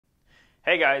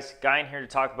Hey guys, Guy in here to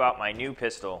talk about my new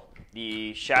pistol,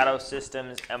 the Shadow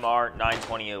Systems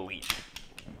MR920 Elite.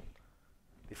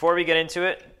 Before we get into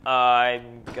it,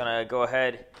 I'm gonna go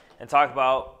ahead and talk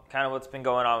about kind of what's been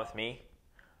going on with me.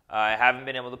 I haven't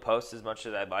been able to post as much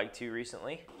as I'd like to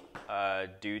recently,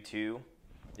 due to,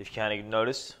 if you kind of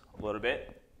notice a little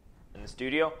bit in the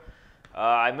studio,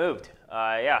 I moved.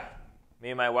 Me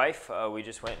and my wife, we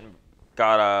just went and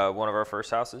got one of our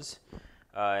first houses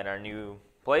in our new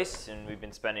place, and we've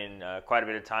been spending quite a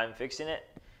bit of time fixing it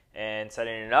and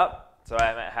setting it up. So I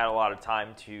haven't had a lot of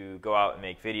time to go out and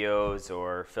make videos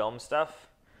or film stuff,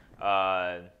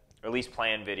 or at least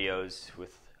plan videos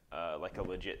with like a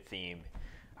legit theme.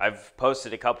 I've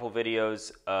posted a couple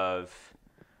videos of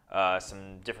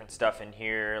some different stuff in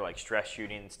here, like stress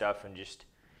shooting and stuff, and just,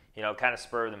 you know, kind of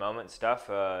spur of the moment stuff,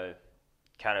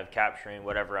 kind of capturing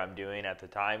whatever I'm doing at the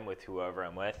time with whoever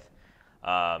I'm with.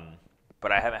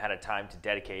 But I haven't had a time to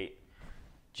dedicate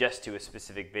just to a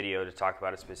specific video to talk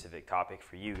about a specific topic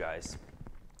for you guys.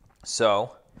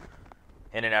 So,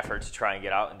 in an effort to try and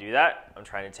get out and do that, I'm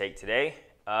trying to take today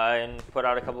and put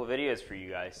out a couple of videos for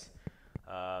you guys.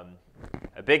 A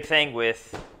big thing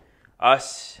with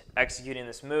us executing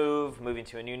this moving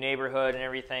to a new neighborhood and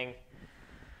everything,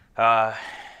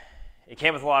 it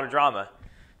came with a lot of drama.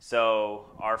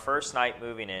 So our first night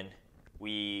moving in,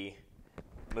 we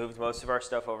moved most of our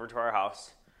stuff over to our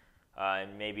house,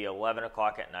 and maybe 11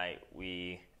 o'clock at night,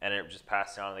 we ended up just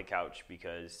passing on the couch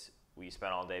because we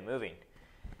spent all day moving.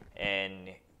 And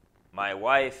my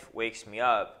wife wakes me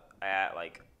up at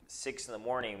like 6 in the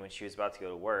morning when she was about to go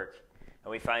to work, and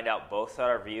we find out both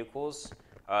our vehicles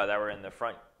that were in the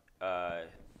front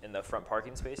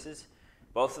parking spaces,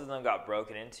 both of them got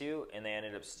broken into, and they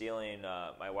ended up stealing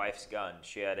my wife's gun.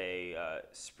 She had a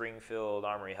Springfield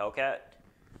Armory Hellcat.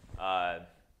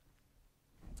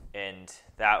 And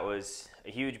that was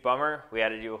a huge bummer. We had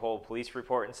to do a whole police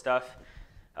report and stuff.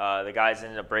 The guys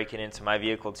ended up breaking into my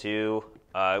vehicle too.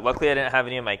 Luckily I didn't have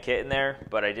any of my kit in there,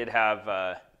 but I did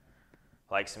have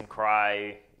like some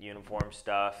Cry uniform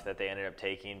stuff that they ended up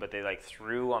taking, but they like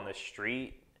threw on the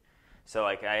street. So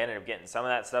like I ended up getting some of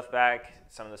that stuff back,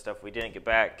 some of the stuff we didn't get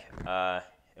back,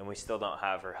 and we still don't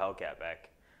have her Hellcat back.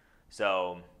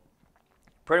 So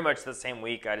pretty much the same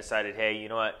week I decided, hey, you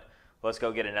know what? Let's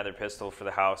go get another pistol for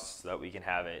the house so that we can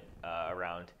have it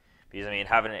around. Because, I mean,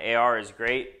 having an AR is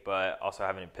great, but also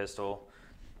having a pistol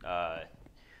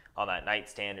on that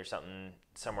nightstand or something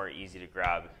somewhere easy to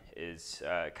grab is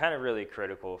kind of really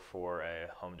critical for a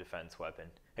home defense weapon,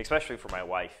 especially for my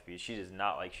wife, because she does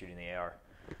not like shooting the AR.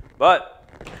 But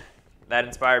that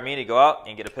inspired me to go out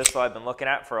and get a pistol I've been looking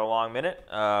at for a long minute,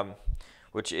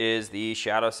 which is the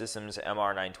Shadow Systems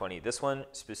MR920. This one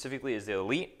specifically is the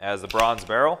Elite. It has the bronze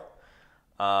barrel.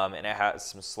 And it has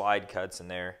some slide cuts in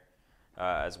there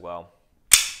as well.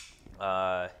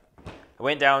 I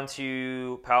went down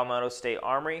to Palmetto State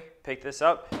Armory, picked this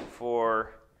up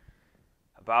for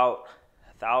about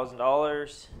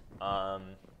 $1,000.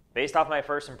 Based off my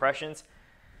first impressions,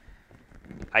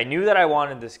 I knew that I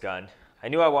wanted this gun.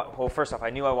 First off,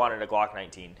 I knew I wanted a Glock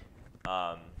 19.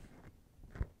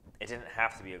 It didn't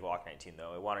have to be a Glock 19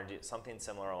 though. I wanted something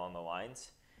similar along the lines.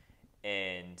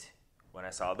 And when I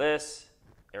saw this,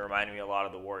 it reminded me a lot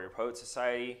of the Warrior Poet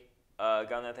Society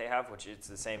gun that they have, which it's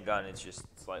the same gun, it's just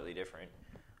slightly different.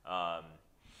 I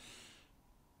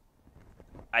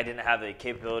didn't have the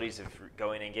capabilities of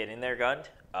going and getting their gun.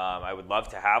 I would love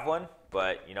to have one,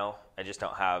 but you know, I just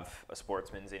don't have a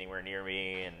Sportsman's anywhere near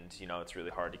me, and you know, it's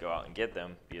really hard to go out and get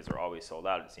them because they're always sold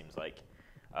out, it seems like.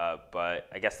 But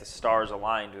I guess the stars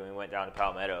aligned when we went down to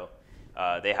Palmetto.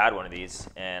 They had one of these,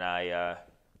 and I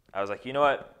was like, you know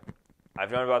what? I've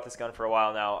known about this gun for a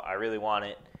while now. I really want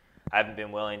it. I haven't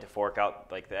been willing to fork out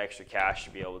like the extra cash to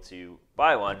be able to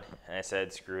buy one. And I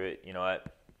said, screw it. You know what?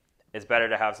 It's better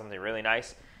to have something really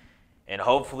nice and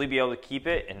hopefully be able to keep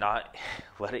it and not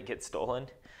let it get stolen,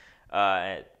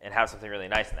 and have something really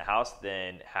nice in the house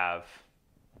than have,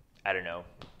 I don't know,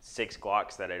 6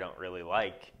 Glocks that I don't really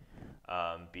like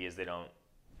because they don't,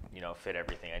 you know, fit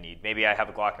everything I need. Maybe I have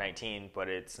a Glock 19, but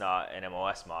it's not an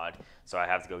MOS mod, so I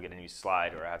have to go get a new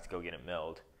slide or I have to go get it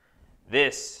milled.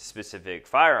 This specific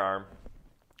firearm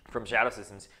from Shadow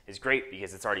Systems is great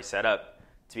because it's already set up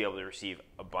to be able to receive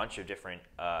a bunch of different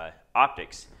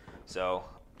optics. So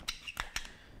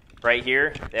right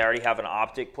here, they already have an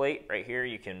optic plate right here.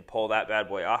 You can pull that bad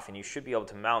boy off, and you should be able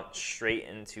to mount straight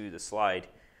into the slide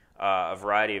a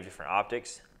variety of different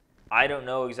optics. I don't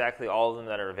know exactly all of them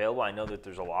that are available. I know that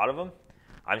there's a lot of them.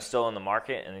 I'm still in the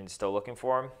market and still looking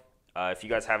for them. If you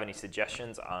guys have any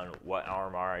suggestions on what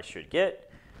RMR I should get,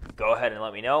 go ahead and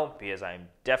let me know, because I'm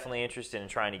definitely interested in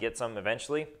trying to get some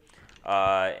eventually.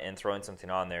 and throwing something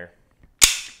on there.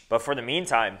 But for the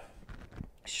meantime,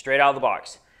 straight out of the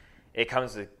box, it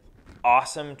comes with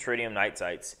awesome tritium night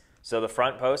sights. So the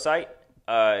front post sight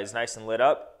is nice and lit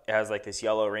up. It has like this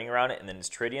yellow ring around it, and then it's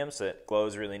tritium, so it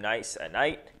glows really nice at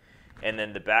night. And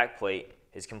then the back plate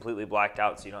is completely blacked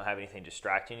out, so you don't have anything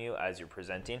distracting you as you're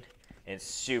presenting. And it's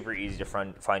super easy to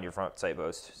find your front sight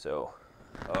post. So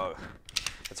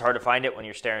it's hard to find it when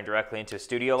you're staring directly into a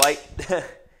studio light,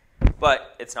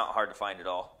 but it's not hard to find at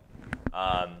all.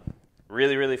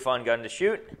 Really, really fun gun to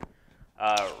shoot.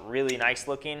 Really nice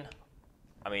looking.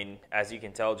 I mean, as you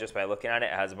can tell just by looking at it,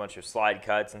 it has a bunch of slide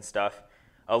cuts and stuff.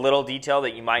 A little detail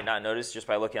that you might not notice just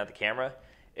by looking at the camera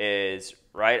is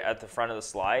right at the front of the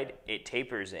slide, it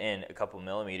tapers in a couple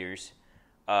millimeters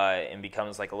and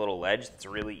becomes like a little ledge that's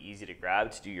really easy to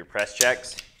grab to do your press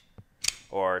checks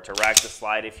or to rack the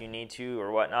slide if you need to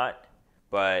or whatnot.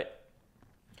 But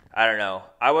I don't know.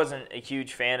 I wasn't a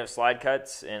huge fan of slide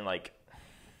cuts and like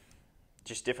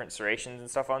just different serrations and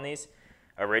stuff on these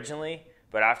originally,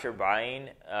 but after buying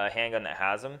a handgun that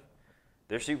has them,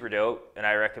 they're super dope, and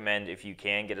I recommend if you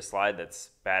can get a slide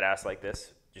that's badass like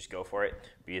this, just go for it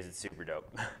because it's super dope.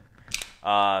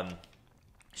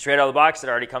 Straight out of the box, it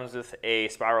already comes with a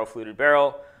spiral fluted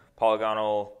barrel,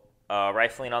 polygonal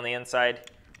rifling on the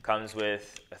inside, comes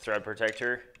with a thread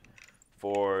protector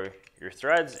for your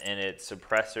threads, and it's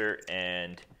suppressor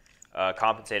and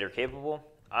compensator capable.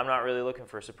 I'm not really looking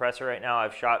for a suppressor right now.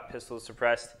 I've shot pistols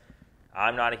suppressed.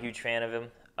 I'm not a huge fan of them,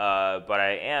 but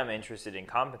I am interested in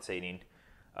compensating.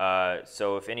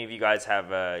 So if any of you guys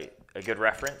have a good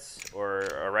reference or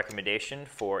a recommendation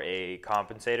for a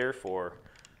compensator for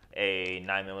a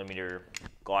 9mm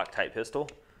Glock type pistol,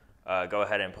 go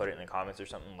ahead and put it in the comments or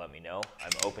something. Let me know.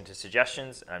 I'm open to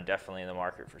suggestions, and I'm definitely in the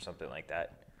market for something like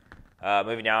that.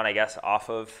 Moving down, I guess, off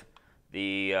of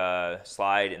the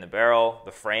slide in the barrel,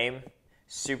 the frame.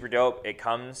 Super dope. It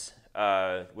comes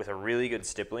with a really good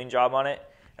stippling job on it.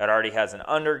 It already has an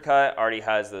undercut, already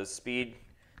has those speed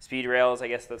rails, I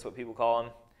guess that's what people call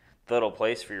them. The little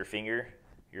place for your finger,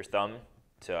 your thumb,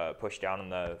 to push down on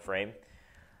the frame.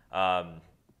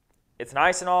 It's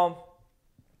nice and all.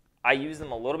 I use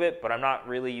them a little bit, but I'm not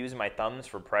really using my thumbs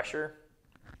for pressure,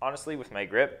 honestly, with my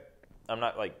grip. I'm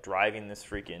not like driving this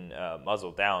freaking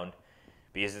muzzle down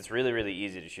because it's really, really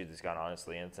easy to shoot this gun,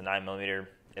 honestly. And it's a 9mm.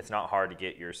 It's not hard to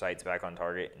get your sights back on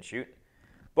target and shoot.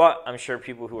 But I'm sure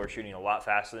people who are shooting a lot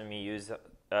faster than me use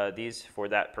these for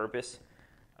that purpose.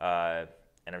 And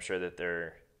I'm sure that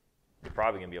they're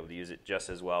probably going to be able to use it just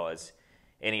as well as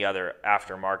any other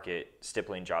aftermarket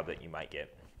stippling job that you might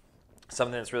get.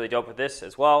 Something that's really dope with this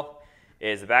as well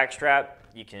is the back strap.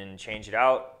 You can change it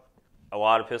out. A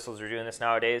lot of pistols are doing this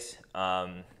nowadays,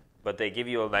 but they give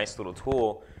you a nice little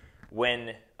tool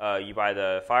when you buy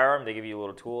the firearm. They give you a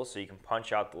little tool so you can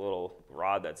punch out the little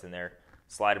rod that's in there,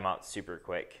 slide them out super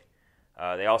quick.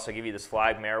 They also give you this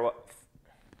flared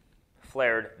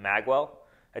magwell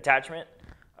attachment.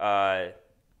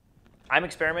 I'm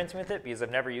experimenting with it because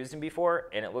I've never used them before,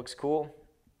 and it looks cool.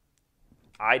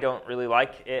 I don't really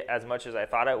like it as much as I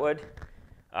thought I would.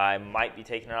 I might be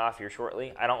taking it off here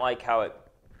shortly. I don't like how it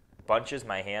bunches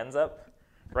my hands up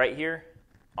right here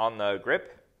on the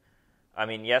grip. I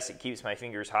mean, yes, it keeps my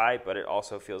fingers high, but it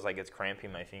also feels like it's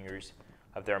cramping my fingers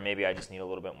up there. Maybe I just need a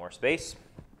little bit more space.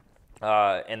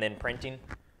 And then printing.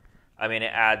 I mean,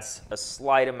 it adds a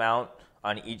slight amount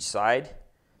on each side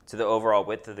to the overall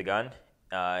width of the gun,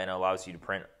 and it allows you to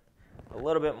print a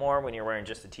little bit more when you're wearing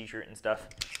just a t-shirt and stuff.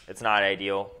 It's not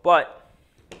ideal, but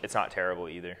it's not terrible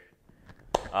either.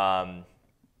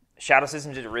 Shadow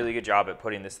Systems did a really good job at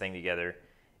putting this thing together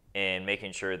and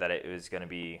making sure that it was going to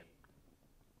be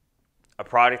a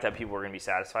product that people were going to be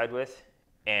satisfied with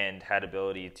and had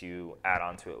ability to add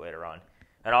on to it later on.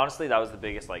 And honestly, that was the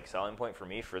biggest selling point for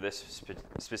me for this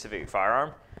specific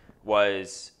firearm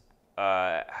was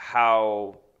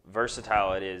how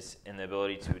versatile it is in the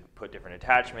ability to put different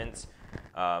attachments,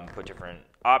 put different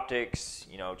optics,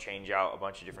 change out a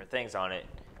bunch of different things on it.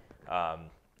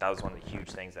 That was one of the huge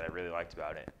things that I really liked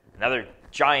about it. Another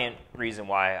giant reason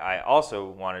why I also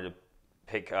wanted to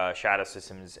pick Shadow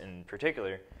Systems in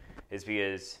particular is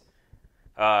because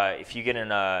if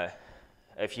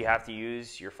you have to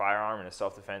use your firearm in a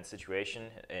self-defense situation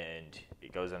and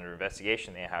it goes under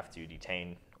investigation, they have to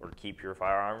detain or keep your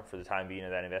firearm for the time being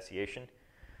of that investigation.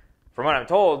 From what I'm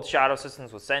told, Shadow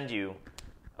Systems will send you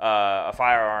a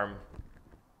firearm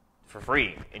for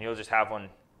free, and you'll just have one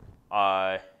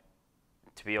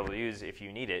to be able to use if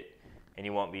you need it, and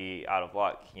you won't be out of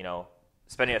luck.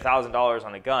 Spending $1,000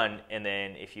 on a gun, and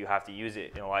then if you have to use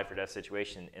it in a life or death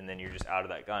situation, and then you're just out of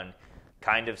that gun,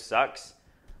 kind of sucks.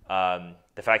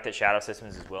 The the fact that Shadow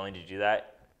Systems is willing to do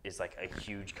that is like a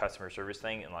huge customer service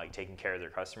thing, and like taking care of their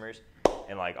customers.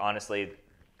 And like honestly,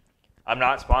 I'm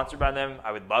not sponsored by them.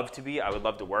 I would love to be. I would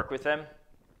love to work with them.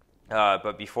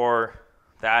 But before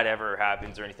that ever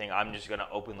happens or anything, I'm just gonna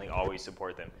openly always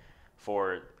support them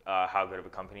for how good of a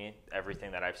company.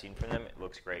 Everything that I've seen from them, it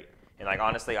looks great. And like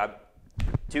honestly, I'm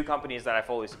two companies that I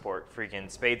fully support: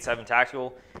 freaking Spade 7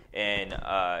 Tactical and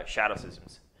Shadow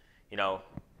Systems. You know,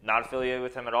 not affiliated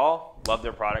with them at all. Love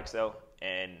their products though,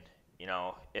 and you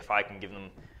know, if I can give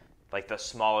them like the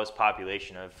smallest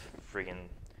population of freaking,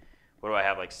 what do I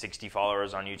have, like 60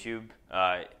 followers on YouTube?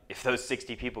 If those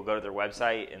 60 people go to their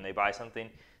website and they buy something,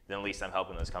 then at least I'm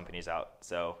helping those companies out.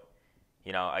 So,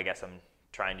 you know, I guess I'm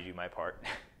trying to do my part.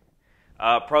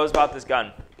 Pros about this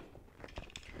gun.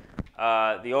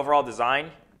 The overall design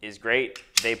is great.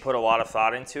 They put a lot of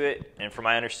thought into it, and from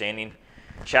my understanding,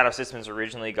 Shadow Systems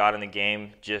originally got in the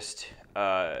game just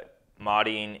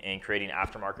modding and creating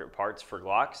aftermarket parts for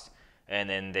Glocks, and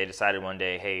then they decided one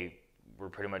day, hey, we're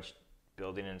pretty much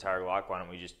building an entire Glock, why don't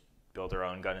we just build our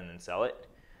own gun and then sell it?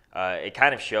 It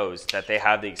kind of shows that they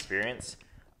have the experience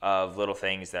of little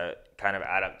things that kind of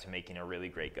add up to making a really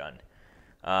great gun.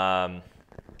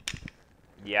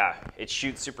 Yeah, it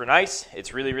shoots super nice.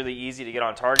 It's really, really easy to get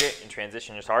on target and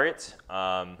transition your targets.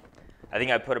 I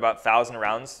think I put about 1,000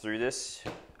 rounds through this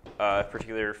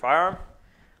particular firearm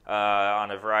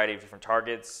on a variety of different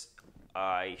targets.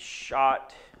 I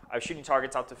was shooting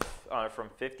targets out to from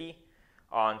 50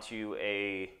 onto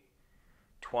a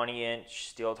 20-inch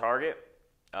steel target,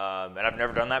 and I've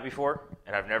never done that before,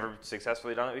 and I've never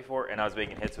successfully done it before, and I was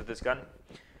making hits with this gun.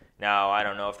 Now, I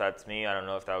don't know if that's me, I don't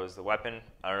know if that was the weapon,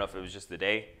 I don't know if it was just the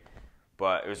day,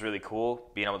 but it was really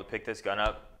cool being able to pick this gun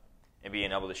up and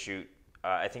being able to shoot.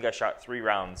 I think I shot 3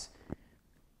 rounds.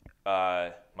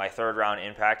 My third round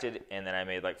impacted, and then I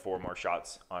made like 4 more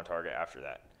shots on target after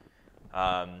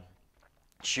that.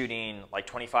 Shooting like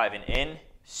 25 and in,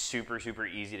 super, super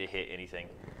easy to hit anything.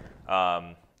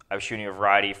 I was shooting a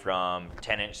variety from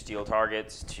 10-inch steel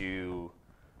targets to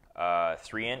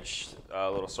 3-inch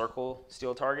little circle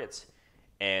steel targets.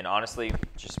 And honestly,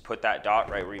 just put that dot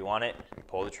right where you want it,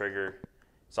 pull the trigger,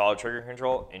 solid trigger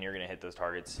control, and you're gonna hit those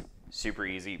targets super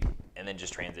easy, and then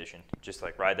just transition. Just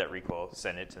like ride that recoil,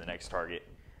 send it to the next target.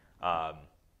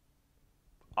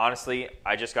 Honestly,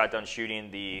 I just got done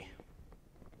shooting the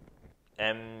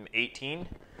M18,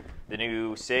 the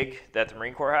new SIG that the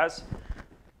Marine Corps has.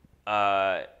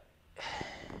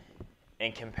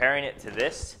 And comparing it to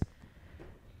this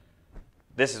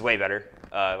is way better.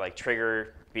 Like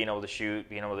trigger, being able to shoot,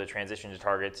 being able to transition to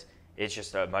targets, it's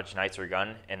just a much nicer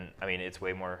gun. And I mean, it's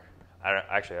way more,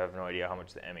 I have no idea how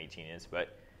much the M18 is,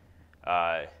 but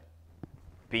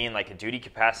being like a duty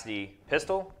capacity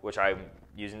pistol, which I'm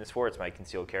using this for, it's my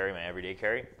concealed carry, my everyday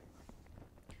carry.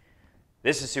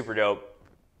 This is super dope,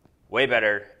 way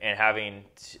better, and having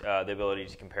the ability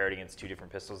to compare it against 2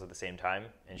 different pistols at the same time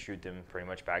and shoot them pretty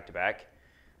much back to back.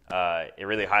 It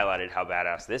really highlighted how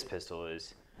badass this pistol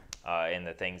is and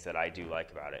the things that I do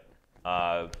like about it.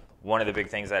 One of the big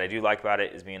things that I do like about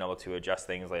it is being able to adjust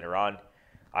things later on.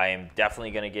 I am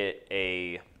definitely going to get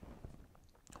a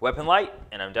weapon light,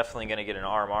 and I'm definitely going to get an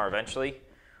RMR eventually,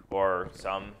 or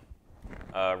some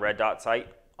red dot sight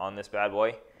on this bad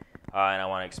boy. And I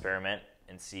want to experiment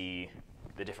and see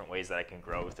the different ways that I can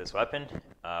grow with this weapon.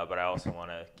 But I also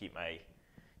want to keep my,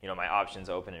 my options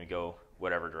open and go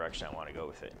whatever direction I want to go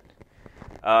with it.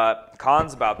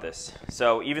 Cons about this.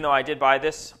 So even though I did buy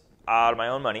this out of my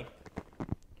own money,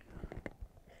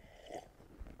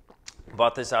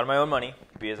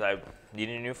 because I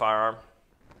needed a new firearm,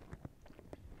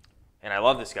 and I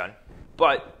love this gun,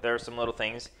 but there are some little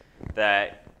things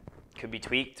that could be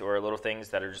tweaked, or little things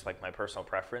that are just like my personal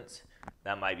preference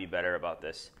that might be better about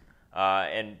this.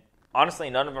 And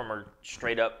honestly, none of them are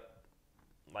straight up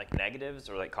like negatives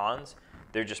or like cons.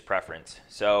 They're just preference.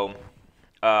 So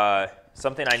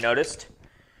something I noticed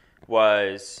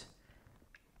was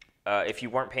if you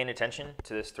weren't paying attention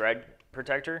to this thread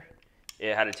protector,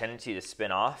 it had a tendency to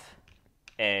spin off.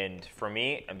 And for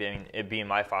me, it being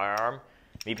my firearm,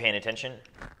 me paying attention,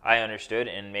 I understood,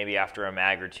 and maybe after a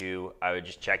mag or 2, I would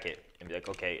just check it and be like,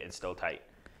 okay, it's still tight.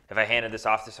 If I handed this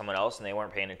off to someone else and they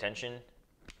weren't paying attention,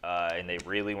 and they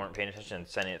really weren't paying attention and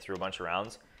sending it through a bunch of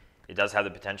rounds, it does have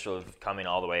the potential of coming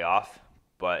all the way off,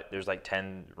 but there's like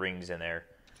 10 rings in there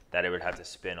that it would have to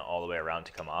spin all the way around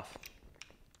to come off.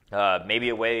 Maybe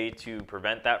a way to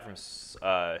prevent that from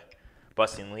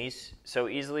busting loose so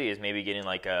easily is maybe getting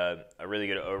like a really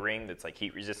good O-ring that's like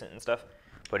heat resistant and stuff,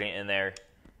 putting it in there.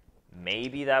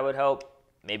 Maybe that would help.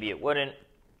 Maybe it wouldn't.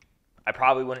 I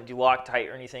probably wouldn't do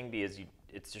Loctite or anything, because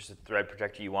it's just a thread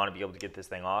protector. You want to be able to get this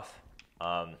thing off.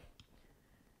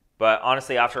 But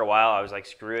honestly, after a while, I was like,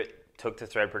 screw it. Took the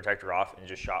thread protector off and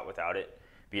just shot without it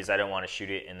because I didn't want to shoot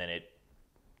it and then it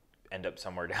end up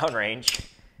somewhere downrange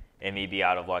and me be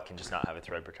out of luck and just not have a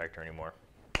thread protector anymore.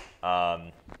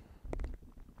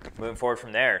 Moving forward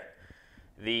from there,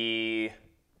 the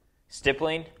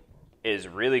stippling is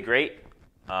really great.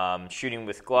 Shooting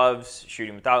with gloves,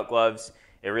 shooting without gloves,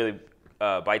 it really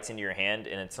bites into your hand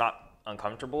and it's not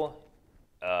uncomfortable.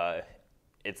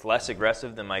 It's less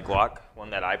aggressive than my Glock one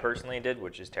that I personally did,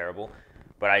 which is terrible.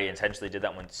 But I intentionally did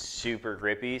that one super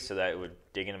grippy so that it would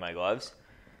dig into my gloves.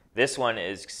 This one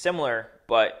is similar,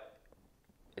 but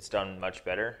it's done much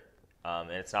better, and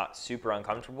it's not super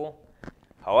uncomfortable.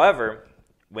 However,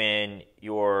 when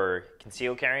you're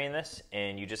concealed carrying this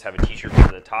and you just have a t-shirt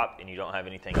over the top and you don't have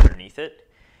anything underneath it,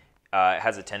 it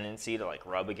has a tendency to like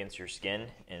rub against your skin,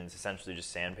 and it's essentially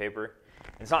just sandpaper.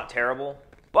 It's not terrible,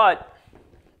 but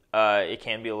it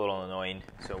can be a little annoying.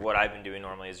 So what I've been doing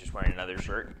normally is just wearing another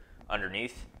shirt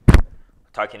underneath,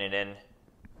 tucking it in,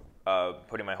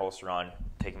 putting my holster on,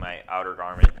 taking my outer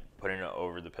garment, putting it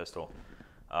over the pistol.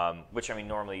 Which, I mean,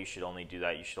 normally you should only do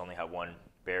that. You should only have one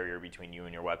barrier between you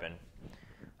and your weapon.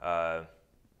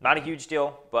 Not a huge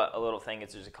deal, but a little thing.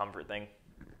 It's just a comfort thing.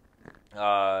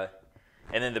 And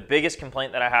then the biggest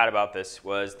complaint that I had about this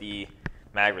was the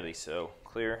mag release. So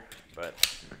clear, but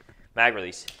mag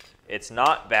release. It's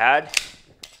not bad.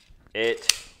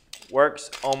 It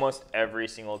works almost every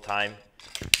single time,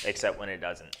 except when it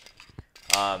doesn't.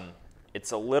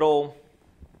 It's a little,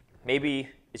 maybe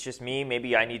it's just me,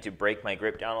 maybe I need to break my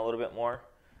grip down a little bit more.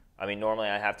 I mean, normally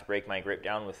I have to break my grip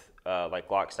down with like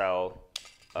Glock style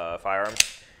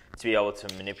firearms to be able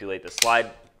to manipulate the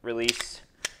slide release,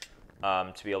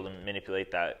 to be able to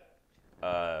manipulate that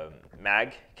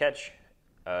mag catch.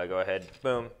 Go ahead,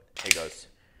 boom, it goes.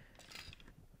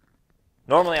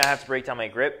 Normally I have to break down my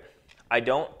grip. I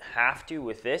don't have to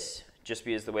with this, just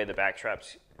because the way the back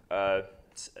strap's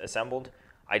assembled.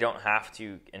 I don't have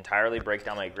to entirely break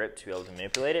down my grip to be able to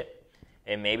manipulate it.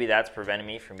 And maybe that's preventing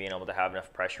me from being able to have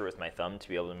enough pressure with my thumb to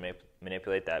be able to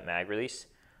manipulate that mag release.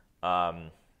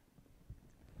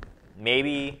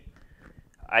 Maybe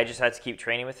I just had to keep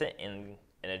training with it and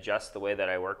adjust the way that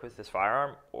I work with this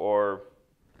firearm. Or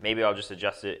maybe I'll just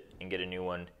adjust it and get a new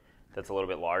one that's a little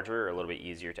bit larger or a little bit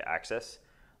easier to access.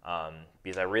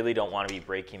 Because I really don't want to be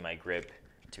breaking my grip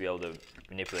to be able to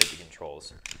manipulate the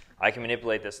controls. I can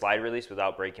manipulate the slide release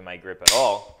without breaking my grip at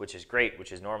all, which is great,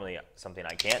 which is normally something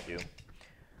I can't do.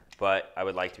 But I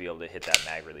would like to be able to hit that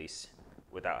mag release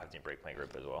without having to break my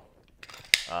grip as well.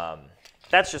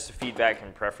 That's just a feedback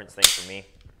and preference thing for me.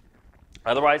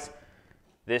 Otherwise,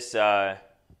 this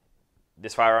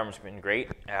firearm's been great.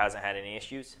 It hasn't had any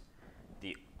issues.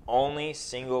 The only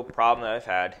single problem that I've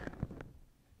had,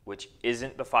 which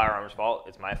isn't the firearm's fault,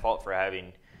 it's my fault for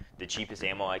having the cheapest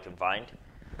ammo I can find,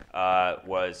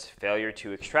 was failure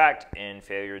to extract and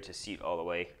failure to seat all the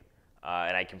way.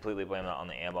 And I completely blame that on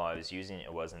the ammo I was using.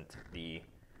 It wasn't the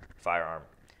firearm.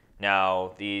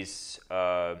 Now, these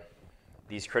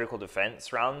critical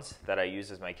defense rounds that I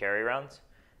use as my carry rounds,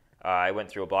 I went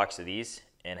through a box of these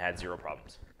and had zero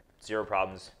problems. Zero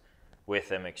problems with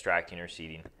them extracting or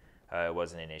seating. It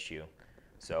wasn't an issue.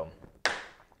 So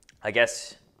I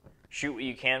guess shoot what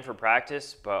you can for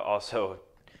practice, but also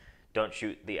don't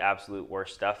shoot the absolute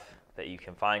worst stuff that you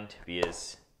can find,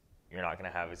 because you're not going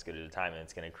to have as good of a time and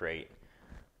it's going to create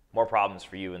more problems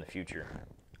for you in the future.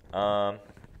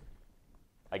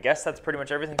 I guess that's pretty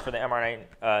much everything for the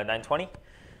MR920.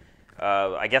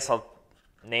 I guess I'll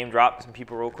name drop some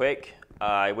people real quick.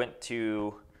 I went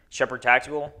to Shepherd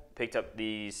Tactical, picked up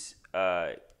these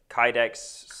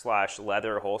Kydex /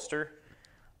 leather holster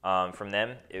from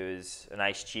them. It was a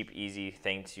nice, cheap, easy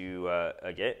thing to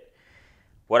get.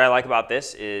 What I like about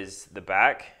this is the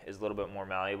back is a little bit more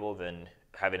malleable than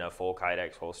having a full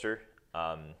Kydex holster,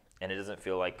 and it doesn't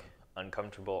feel like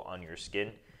uncomfortable on your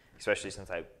skin, especially since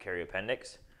I carry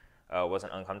appendix. It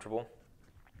wasn't uncomfortable.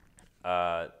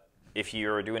 If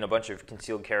you're doing a bunch of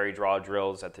concealed carry draw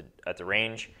drills at the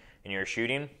range and you're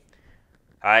shooting,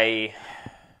 I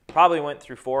probably went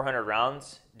through 400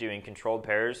 rounds doing controlled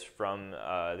pairs from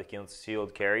the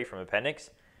concealed carry from appendix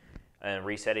and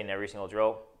resetting every single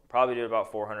drill. Probably did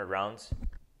about 400 rounds,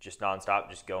 just nonstop,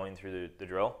 just going through the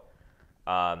drill.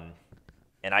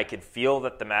 And I could feel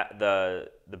that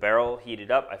the barrel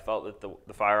heated up. I felt that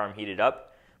the firearm heated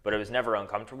up, but it was never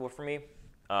uncomfortable for me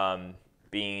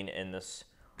being in this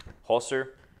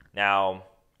holster. Now,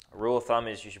 a rule of thumb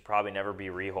is you should probably never be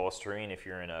reholstering if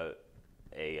you're in a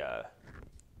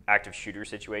active shooter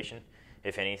situation.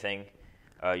 If anything,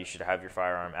 you should have your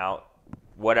firearm out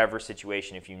whatever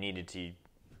situation, if you needed to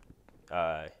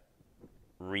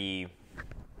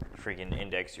freaking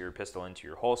index your pistol into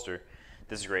your holster,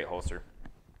 this is a great holster.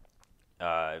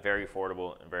 Very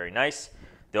affordable and very nice.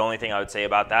 The only thing I would say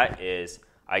about that is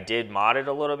I did mod it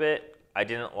a little bit. I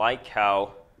didn't like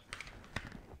how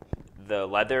the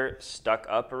leather stuck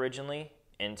up originally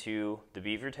into the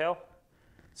beaver tail.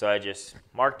 So I just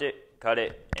marked it, cut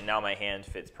it, and now my hand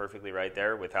fits perfectly right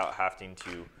there without having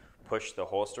to push the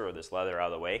holster or this leather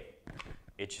out of the way.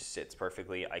 It just sits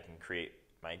perfectly. I can create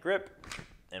my grip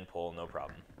and pull no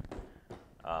problem.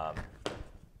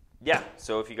 Yeah,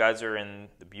 so if you guys are in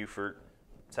the Beaufort,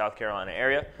 South Carolina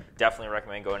area, definitely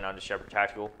recommend going down to Shepherd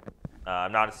Tactical.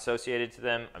 I'm not associated to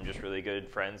them. I'm just really good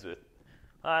friends with,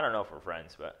 I don't know if we're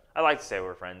friends, but I like to say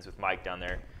we're friends with Mike down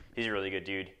there. He's a really good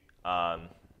dude.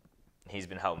 He's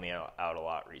been helping me out a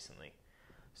lot recently.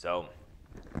 So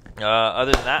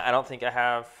other than that, I don't think I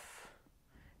have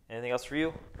anything else for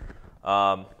you.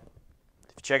 If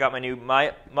you check out my new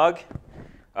mug,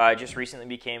 I just recently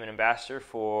became an ambassador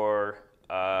for,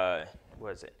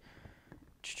 what is it?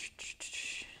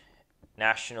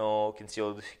 National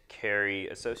Concealed Carry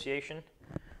Association.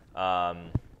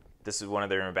 This is one of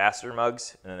their ambassador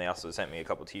mugs, and then they also sent me a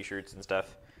couple t-shirts and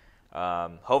stuff.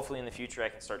 Hopefully in the future I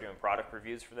can start doing product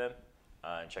reviews for them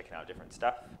and checking out different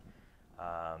stuff.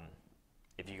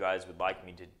 If you guys would like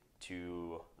me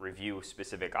to review a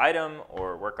specific item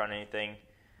or work on anything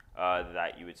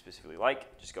that you would specifically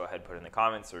like, just go ahead and put it in the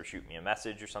comments or shoot me a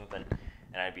message or something,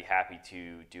 and I'd be happy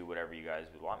to do whatever you guys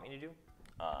would want me to do.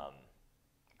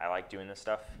 I like doing this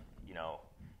stuff. You know,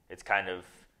 it's kind of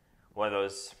one of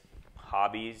those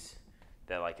hobbies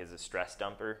that like is a stress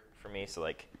dumper for me. So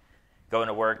like going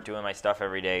to work, doing my stuff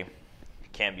every day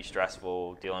can be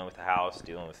stressful, dealing with the house,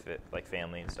 dealing with like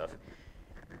family and stuff.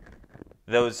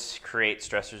 Those create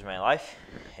stressors in my life,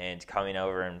 and coming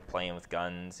over and playing with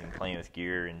guns and playing with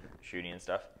gear and shooting and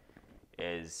stuff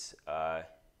is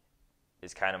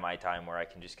kind of my time where I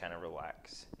can just kind of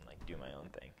relax and like do my own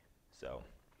thing. So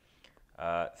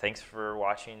thanks for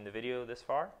watching the video this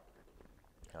far.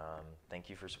 Thank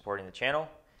you for supporting the channel.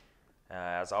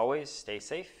 As always, stay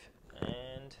safe,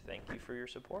 and thank you for your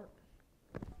support.